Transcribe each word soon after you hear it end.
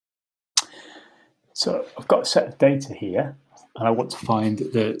So I've got a set of data here, and I want to find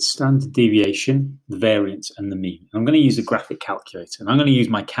the standard deviation, the variance, and the mean. I'm going to use a graphic calculator, and I'm going to use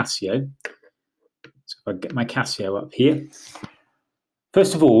my Casio. So if I get my Casio up here,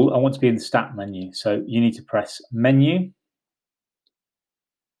 first of all, I want to be in the stat menu. So you need to press menu,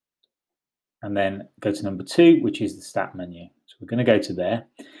 and then go to number 2, which is the stat menu. So we're going to go to there.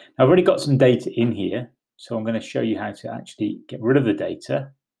 Now I've already got some data in here, so I'm going to show you how to actually get rid of the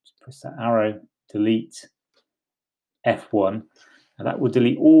data. Just press that arrow, delete, F1, and that will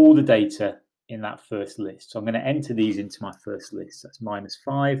delete all the data in that first list. So I'm going to enter these into my first list. That's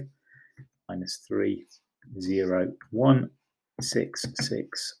 -5, -3, 0, 1, 6,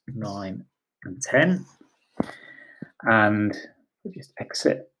 6, 9, and 10. And we'll just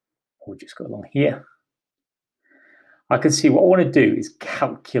exit. We'll just go along here. I can see what I want to do is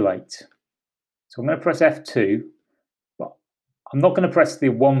calculate. So I'm going to press F2, but I'm not going to press the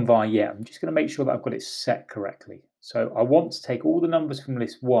 1 var yet. I'm just going to make sure that I've got it set correctly. So I want to take all the numbers from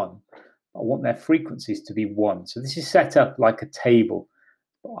list 1. I want their frequencies to be 1. So this is set up like a table.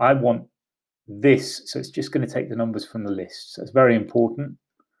 But I want this, so it's just going to take the numbers from the list. So it's very important.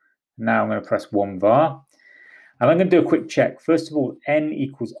 Now I'm going to press 1 var. And I'm going to do a quick check. First of all, n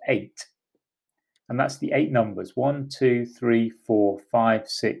equals 8. And that's the 8 numbers. 1, 2, 3, 4, 5,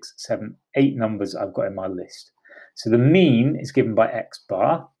 6, 7, 8 numbers I've got in my list. So the mean is given by x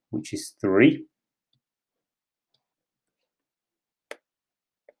bar, which is 3.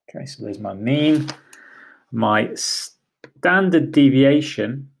 Okay, so there's my mean. My standard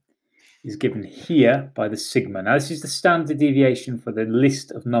deviation is given here by the sigma. Now, this is the standard deviation for the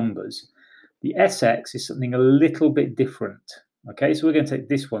list of numbers. The SX is something a little bit different. Okay, so we're going to take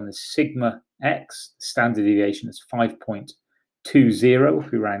this one, the sigma x, standard deviation is 5.20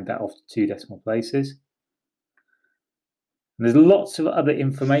 if we round that off to 2 decimal places. And there's lots of other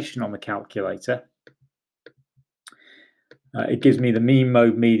information on the calculator. It gives me the mean,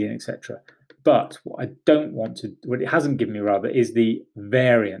 mode, median, etc. But what I don't want to, what it hasn't given me rather, is the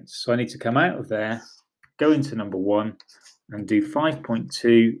variance. So I need to come out of there, go into number 1, and do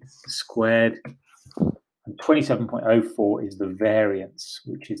 5.2 squared, and 27.04 is the variance,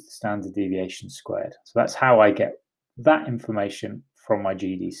 which is the standard deviation squared. So that's how I get that information from my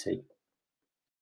GDC.